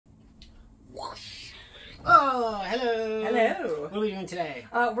Oh, hello. Hello. What are we doing today?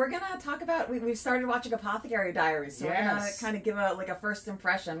 We're gonna talk about. We've started watching Apothecary Diaries, so we're gonna kind of give a first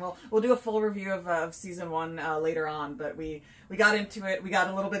impression. We'll do a full review of season 1 later on, but we got into it. We got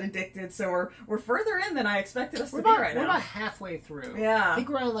a little bit addicted, so we're further in than I expected us to be right now. We're about halfway through. Yeah. I think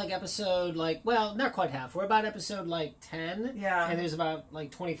we're on episode well, not quite half. We're about episode 10. Yeah. And there's about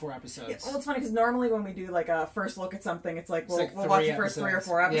 24 episodes. Yeah, well, it's funny because normally when we do a first look at something, it's we'll watch the first 3 or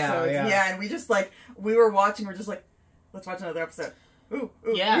 4 episodes. Yeah, and we just we were watching. We're just let's watch another episode. Ooh,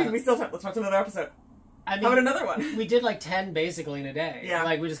 yeah. We still let's watch another episode. I mean, how about another one? We did 10 basically in a day.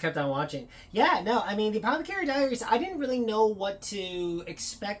 Yeah. We just kept on watching. Yeah, no, I mean, the Apothecary Diaries, I didn't really know what to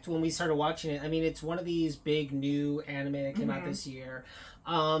expect when we started watching it. I mean, it's one of these big new anime that came out this year.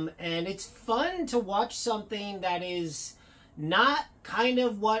 And it's fun to watch something that is not kind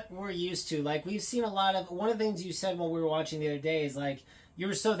of what we're used to. We've seen a lot of... One of the things you said when we were watching the other day is, you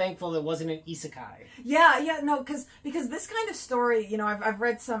were so thankful it wasn't an isekai. Yeah, no, because this kind of story, I've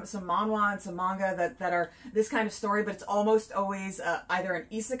read some manhwa and some manga that are this kind of story, but it's almost always either an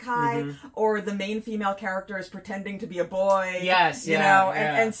isekai or the main female character is pretending to be a boy. Yes,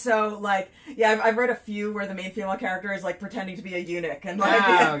 and so I've read a few where the main female character is pretending to be a eunuch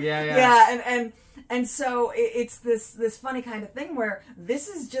and and so it's this funny kind of thing where this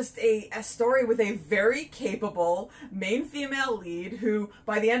is just a story with a very capable main female lead who,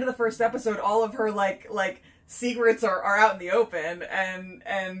 by the end of the first episode, all of her secrets are out in the open,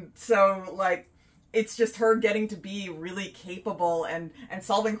 and so it's just her getting to be really capable and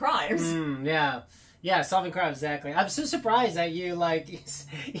solving crimes. Yeah, solving crimes, exactly. I'm so surprised that you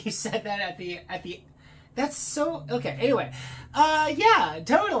you said that at the that's so... Okay, anyway. Yeah,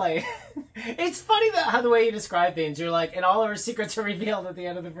 totally. It's funny how the way you describe things. You're and all of her secrets are revealed at the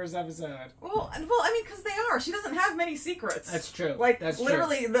end of the first episode. Well, I mean, because they are. She doesn't have many secrets. That's true. That's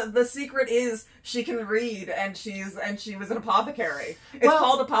literally, true. The secret is she can read, and she was an apothecary. It's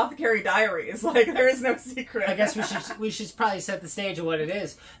called Apothecary Diaries. There is no secret. I guess we should probably set the stage of what it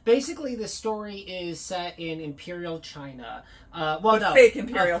is. Basically, the story is set in Imperial China. Fake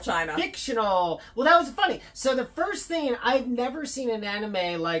Imperial China. Fictional. Well, that was funny. So the first thing, I've never seen an anime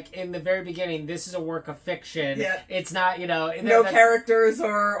in the very beginning, this is a work of fiction. Yeah. It's not, no characters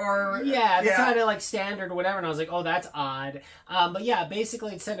or... Yeah, the kind of standard or whatever. And I was like, oh, that's odd. But yeah,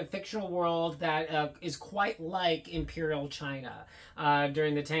 basically it's set in a fictional world that is quite like Imperial China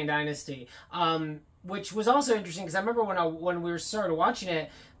during the Tang Dynasty. Which was also interesting because I remember when we started watching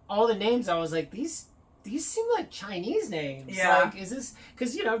it, all the names, I was like, these seem like Chinese names. Yeah. Is this...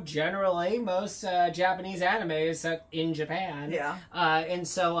 Because, generally, most Japanese anime is set in Japan. Yeah. And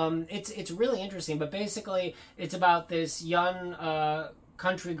so it's really interesting. But basically, it's about this young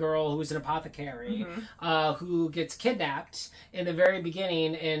country girl who's an apothecary who gets kidnapped in the very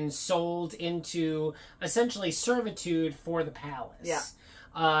beginning and sold into, essentially, servitude for the palace. Yeah.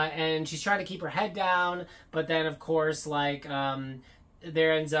 And she's trying to keep her head down, but then, of course,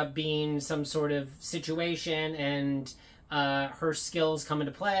 there ends up being some sort of situation, and her skills come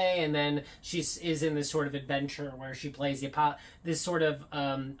into play, and then she is in this sort of adventure where she plays this sort of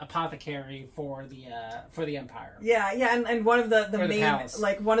apothecary for the empire. Yeah, and one of the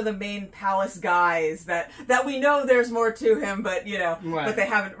main one of the main palace guys that we know there's more to him, but but they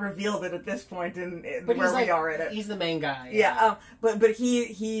haven't revealed it at this point in where we are in it. He's the main guy. Yeah, but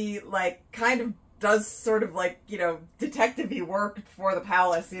he kind of does sort of detective-y work for the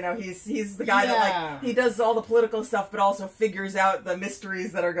palace. He's the guy that he does all the political stuff, but also figures out the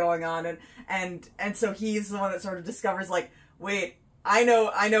mysteries that are going on, and so he's the one that sort of discovers wait, I know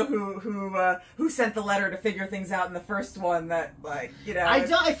who sent the letter to figure things out in the first one. That I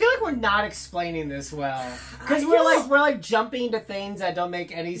feel like we're not explaining this well because we're jumping to things that don't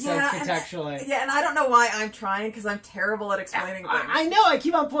make any sense contextually. And I don't know why I'm trying because I'm terrible at explaining things. I know. I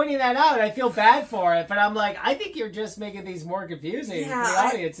keep on pointing that out. I feel bad for it, but I'm I think you're just making these more confusing for the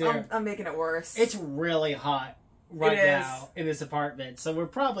audience here. I'm making it worse. It's really hot right now in this apartment, so we're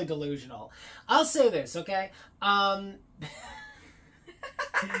probably delusional. I'll say this, okay?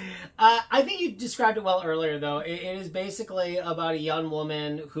 I think you described it well earlier, though. It is basically about a young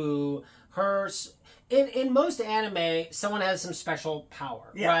woman who in most anime, someone has some special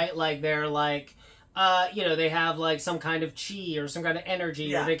power, right? They're they have some kind of chi or some kind of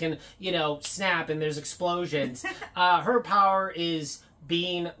energy, or they can, snap and there's explosions. Her power is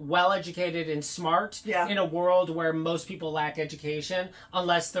being well-educated and smart in a world where most people lack education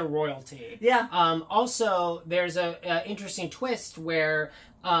unless they're royalty. Yeah. Also, there's a interesting twist where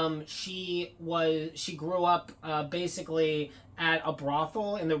she grew up basically at a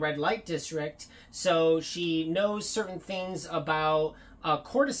brothel in the red light district, so she knows certain things about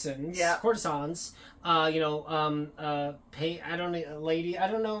courtesans, courtesans. I don't know, lady. I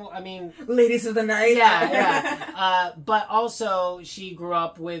don't know. I mean, ladies of the night. Yeah. But also, she grew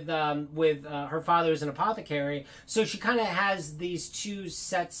up with her father's an apothecary, so she kind of has these two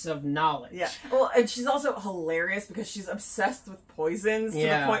sets of knowledge. Yeah. Well, and she's also hilarious because she's obsessed with poisons to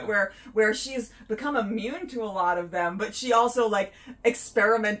the point where she's become immune to a lot of them, but she also like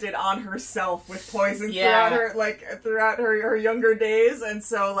experimented on herself with poisons throughout her younger days, and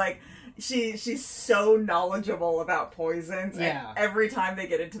so like. She's so knowledgeable about poisons. Yeah. And every time they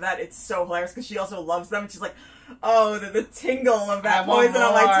get into that, it's so hilarious because she also loves them. She's like, oh, the tingle of that poison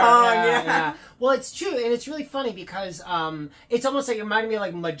on my tongue. Yeah. Well, it's true, and it's really funny because it's almost like it reminded me of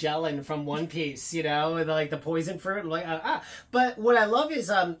like Magellan from One Piece, with like the poison fruit. And But what I love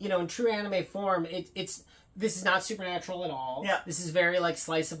is, in true anime form, it's. This is not supernatural at all. Yeah. This is very like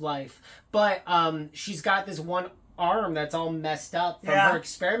slice of life. But she's got this one arm that's all messed up from her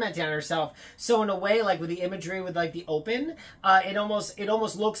experimenting on herself. So in a way, like with the imagery with like the open, it almost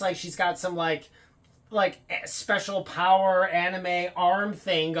looks like she's got some like special power anime arm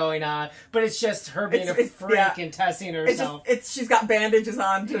thing going on, but it's just her being a freak and testing herself. She's got bandages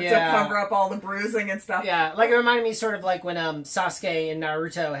on to cover up all the bruising and stuff. Yeah, like it reminded me sort of like when Sasuke in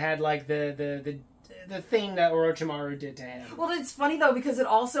Naruto had like the thing that Orochimaru did to him. Well, it's funny though because it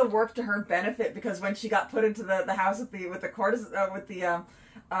also worked to her benefit because when she got put into the house with the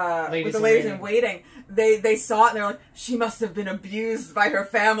ladies in waiting, they saw it and they're like, she must have been abused by her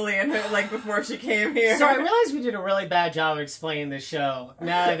family and like before she came here. So I realized we did a really bad job of explaining this show.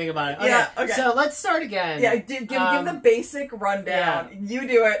 Now that I think about it. Okay, okay. So let's start again. Yeah, give the basic rundown. Yeah. You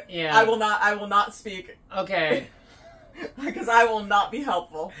do it. Yeah. I will not speak. Okay. Because I will not be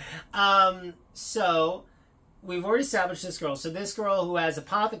helpful. So, we've already established this girl. So this girl who has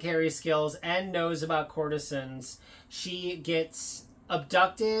apothecary skills and knows about courtesans, she gets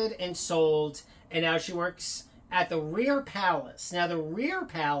abducted and sold, and now she works at the Rear Palace. Now, the Rear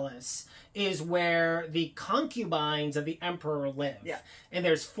Palace is where the concubines of the emperor live. Yeah. And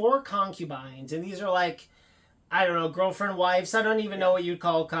there's 4 concubines, and these are like, I don't know, girlfriend, wives. I don't even know what you'd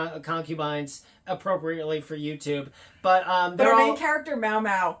call concubines appropriately for YouTube. But our main character, Mao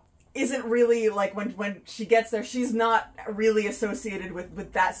Mao, isn't really, like, when she gets there, she's not really associated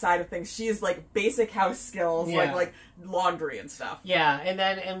with that side of things. She is, like, basic house skills, like laundry and stuff. Yeah, and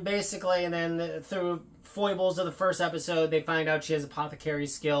then through foibles of the first episode, they find out she has apothecary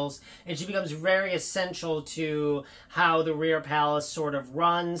skills, and she becomes very essential to how the Rear Palace sort of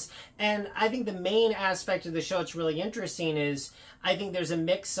runs. And I think the main aspect of the show that's really interesting is I think there's a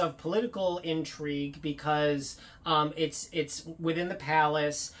mix of political intrigue because it's within the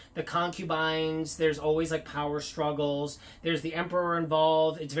palace, the concubines, there's always like power struggles, there's the emperor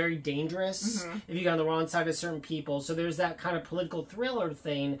involved, it's very dangerous if you get on the wrong side of certain people, so there's that kind of political thriller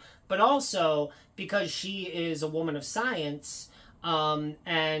thing, but also because she is a woman of science,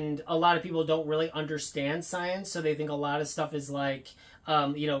 and a lot of people don't really understand science, so they think a lot of stuff is like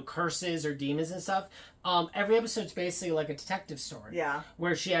curses or demons and stuff. Every episode's basically like a detective story. Yeah.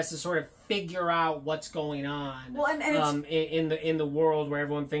 Where she has to sort of figure out what's going on. Well, and in the world where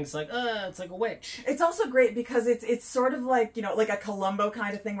everyone thinks like, it's like a witch. It's also great because it's sort of like, like a Columbo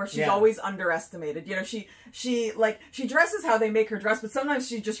kind of thing where she's always underestimated. She dresses how they make her dress, but sometimes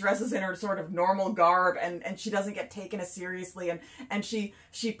she just dresses in her sort of normal garb and she doesn't get taken as seriously, and she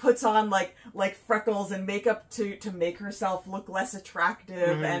puts on like freckles and makeup to make herself look less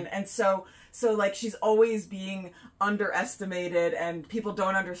attractive, and so like she's always being underestimated, and people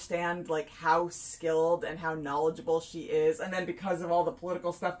don't understand like how skilled and how knowledgeable she is. And then because of all the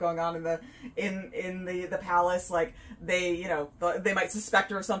political stuff going on in the palace, like they might suspect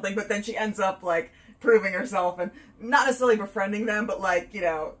her of something, but then she ends up like proving herself and not necessarily befriending them, but like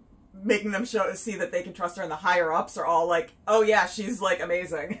making them see that they can trust her, and the higher ups are all like, oh yeah, she's like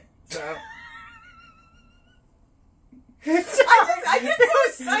amazing. So I get so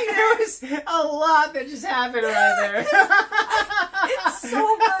excited. There was a lot that just happened right there. It's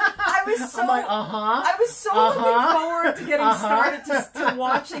so good. I was so looking forward to getting started to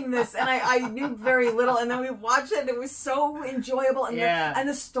watching this, and I knew very little, and then we watched it, and it was so enjoyable. And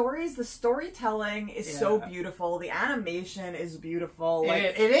the storytelling is so beautiful. The animation is beautiful. Like,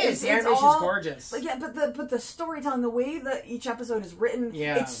 it is. The animation's gorgeous. Like, but the storytelling, the way that each episode is written,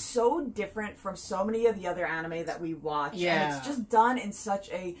 it's so different from so many of the other anime that we watch. Yeah. And it's just done in such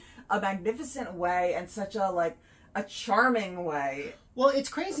a magnificent way and such a charming way. Well, it's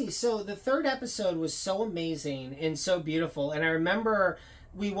crazy. So the 3rd episode was so amazing and so beautiful. And I remember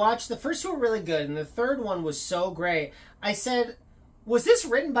we watched, the first 2 were really good, and the 3rd one was so great. I said, was this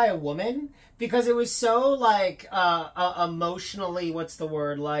written by a woman? Because it was so like emotionally, what's the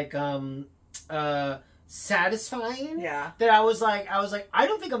word, like satisfying. Yeah. That I was like, I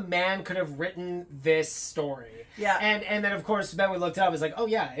don't think a man could have written this story. Yeah. And then of course then we looked it up. It was like, oh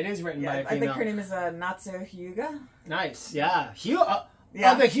yeah, it is written by a female. I think her name is Natsu Hyuga. Nice. Yeah.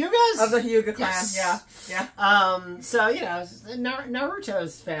 Yeah. Of the Hyugas? Of the Hyuga clan, yes. Yeah. So, you know,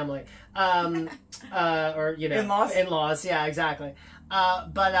 Naruto's family. Or, you know, in-laws. Yeah, exactly.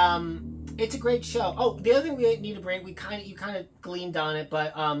 But it's a great show. Oh, the other thing we need to bring, you kind of gleaned on it,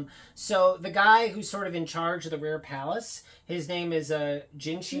 but so the guy who's sort of in charge of the Rare Palace, his name is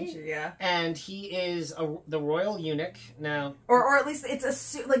Jinshi. Yeah. And he is the royal eunuch now. Or at least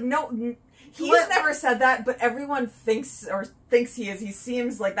it's no. He's never said that, but everyone thinks he is. He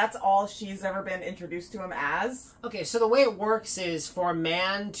seems like that's all she's ever been introduced to him as. Okay, so the way it works is for a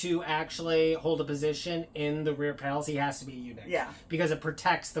man to actually hold a position in the Rear Palace, he has to be a eunuch. Yeah. Because it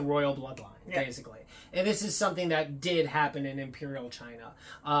protects the royal bloodline, basically. And this is something that did happen in Imperial China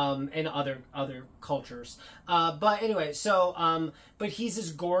and other cultures. But anyway, so but he's this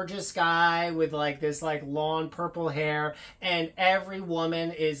gorgeous guy with like this like long purple hair, and every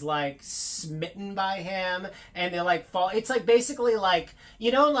woman is like smitten by him, and they like fall. It's like basically like,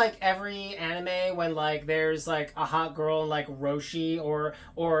 you know, like every anime when like there's like a hot girl and like Roshi or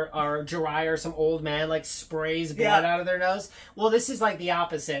Jiraiya or some old man like sprays blood out of their nose. Well, this is like the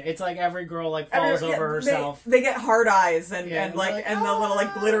opposite. It's like every girl like falls over herself. They get hard eyes and the little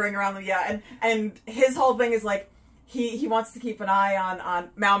like glittering around them. Yeah, and his whole thing is like he wants to keep an eye on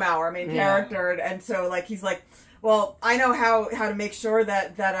Mao Mao, our main character, and so like he's like, well, I know how to make sure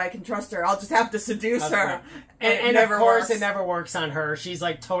that I can trust her. I'll just have to seduce her. And of course, it never works on her. She's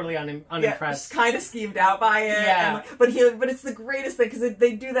like totally unimpressed. She's kind of skeeved out by it. Yeah. And, but it's the greatest thing because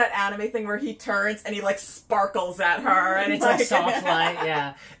they do that anime thing where he turns and he like sparkles at her, and it's like soft light,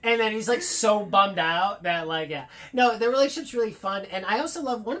 yeah. And then he's like so bummed out that like, yeah. No, the relationship's really fun, and I also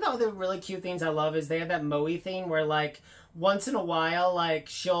love one of the other really cute things I love is they have that Moe thing where like once in a while like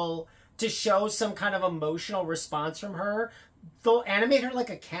she'll, to show some kind of emotional response from her, they'll animate her like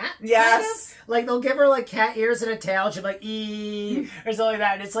a cat. Yes. Kind of. Like, they'll give her, like, cat ears and a tail, and she'll be like, ee, or something like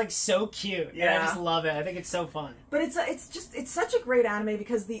that, and it's, like, so cute. Yeah. And I just love it. I think it's so fun. But it's such a great anime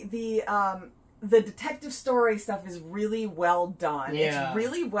because the detective story stuff is really well done. Yeah. It's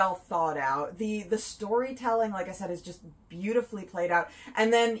really well thought out. The storytelling, like I said, is just beautifully played out.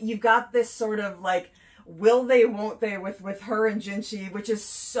 And then you've got this sort of, like, will they, won't they with her and Jinshi, which is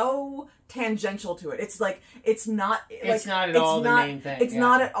so tangential to it. It's like, it's not at all the main thing. It's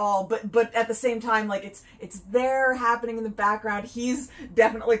not at all, but at the same time, like, it's there happening in the background. He's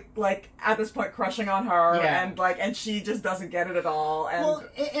definitely, like, at this point crushing on her, and she just doesn't get it at all. And well,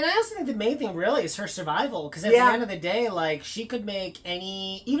 and I also think the main thing really is her survival, because at the end of the day, like, she could make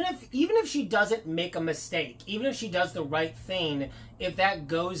any, even if she doesn't make a mistake, even if she does the right thing, if that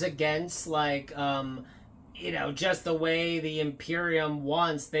goes against, like, you know, just the way the Imperium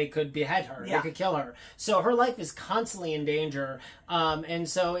wants, they could behead her. They could kill her. So her life is constantly in danger. And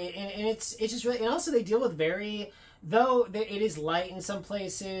so, it's just really, and also they deal with though it is light in some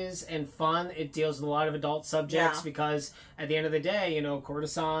places and fun, it deals with a lot of adult subjects because at the end of the day, you know,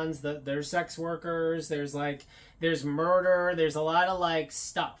 courtesans, there's sex workers, there's murder, there's a lot of like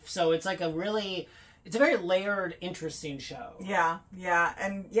stuff. So it's like it's a very layered, interesting show. Yeah.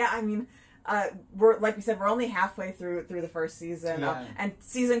 And I mean, we're, like we said, we're only halfway through the first season, and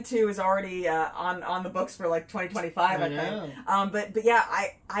season 2 is already on the books for like 2025, I think. But yeah,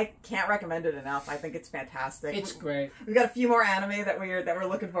 I can't recommend it enough. I think it's fantastic. It's great. We've got a few more anime that we're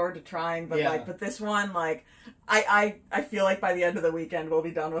looking forward to trying, but this one, like, I feel like by the end of the weekend we'll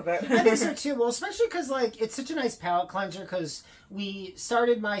be done with it. I think so too. Well, especially because like it's such a nice palate cleanser. Because we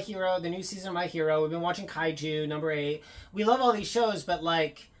started My Hero, the new season of My Hero. We've been watching Kaiju #8. We love all these shows, but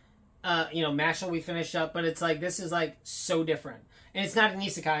like. You know, Mashal we finished up, but it's like, this is like so different. And it's not an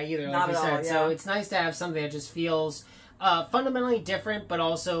isekai either, like you said. So it's nice to have something that just feels fundamentally different, but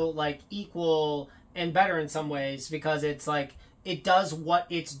also like equal and better in some ways, because it's like, it does what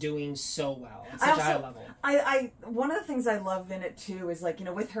it's doing so well. It's such a high level. One of the things I love in it too is like, you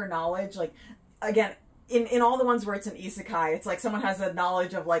know, with her knowledge, like, again, in all the ones where it's an isekai, it's like someone has a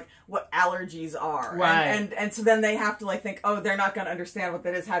knowledge of like what allergies are, right? And so then they have to like think, oh, they're not going to understand what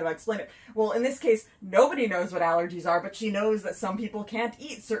that is. How do I explain it? Well, in this case, nobody knows what allergies are, but she knows that some people can't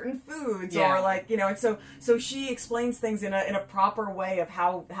eat certain foods, or like, you know, and so she explains things in a proper way of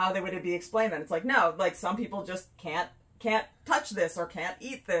how they would be explained. And it's like, no, like some people just can't touch this, or can't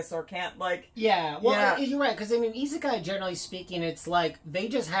eat this, or can't like... Yeah, well, you're right, because in an isekai, generally speaking, it's like, they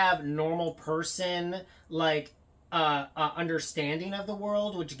just have normal person, like, understanding of the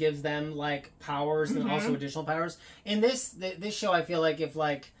world, which gives them like powers and also additional powers. In this show, I feel like if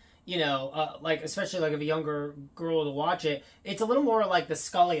like, you know, like especially like if a younger girl to watch it, it's a little more like the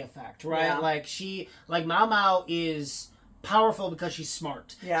Scully effect, right? Yeah. Like Mao Mao is powerful because she's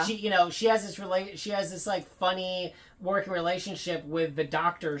smart. Yeah. She, you know, she has this like funny working relationship with the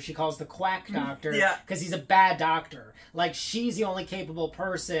doctor she calls the quack doctor. Yeah. Because he's a bad doctor. Like she's the only capable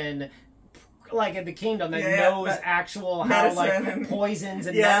person like in the kingdom that knows actual how like poisons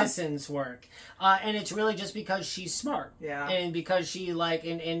and medicines work. And it's really just because she's smart. Yeah. And because she like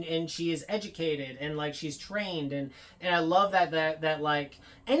and she is educated and like she's trained and I love that like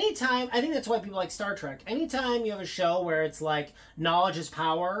anytime, I think that's why people like Star Trek. Anytime you have a show where it's like knowledge is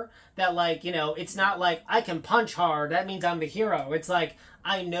power, that like, you know, it's not like I can punch hard, that means I'm the hero. It's like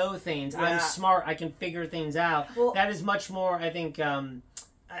I know things, I'm smart, I can figure things out. Well, that is much more, I think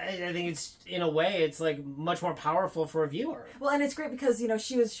I think it's, in a way, it's like much more powerful for a viewer. Well, and it's great because, you know,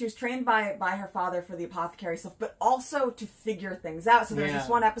 she was trained by her father for the apothecary stuff, but also to figure things out. So there's this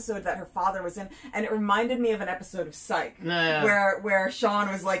one episode that her father was in, and it reminded me of an episode of Psych, where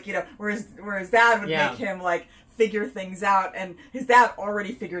Sean was like, you know, where his dad would make him like figure things out, and his dad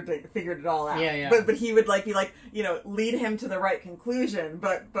already figured it all out. Yeah, yeah. But he would like be like, you know, lead him to the right conclusion,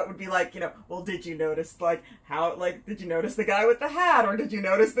 but would be like, you know, well, did you notice like how like did you notice the guy with the hat, or did you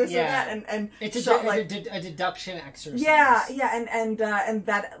notice this or that? And it's a deduction exercise. Yeah, yeah, and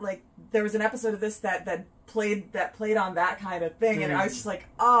that like there was an episode of this that played on that kind of thing, and I was just like,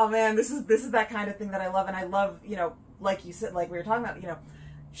 oh man, this is that kind of thing that I love, and I love, you know, like you said, like we were talking about, you know.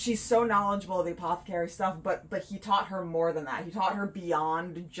 She's so knowledgeable of the apothecary stuff, but he taught her more than that. He taught her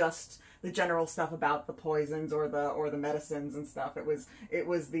beyond just the general stuff about the poisons or the medicines and stuff. It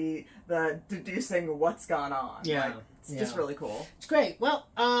was the deducing what's gone on. Yeah. Like, it's just really cool. It's great. Well,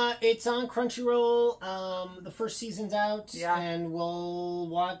 it's on Crunchyroll. The first season's out. Yeah. And we'll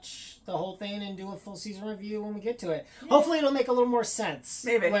watch the whole thing and do a full season review when we get to it. Yeah. Hopefully it'll make a little more sense.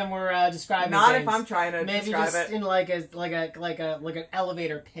 Maybe. When we're describing Not things. If I'm trying to maybe describe just it. In like an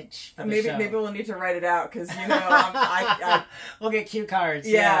elevator pitch for the show. Maybe we'll need to write it out, because, you know, we'll get cue cards.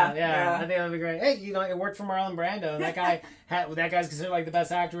 Yeah. I think that'll be great. Hey, you know, it worked for Marlon Brando. That guy's considered like the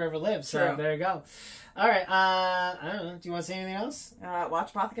best actor who ever lived. So True. There you go. All right. I don't know. Do you want to say anything else?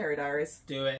 Watch Apothecary Diaries. Do it.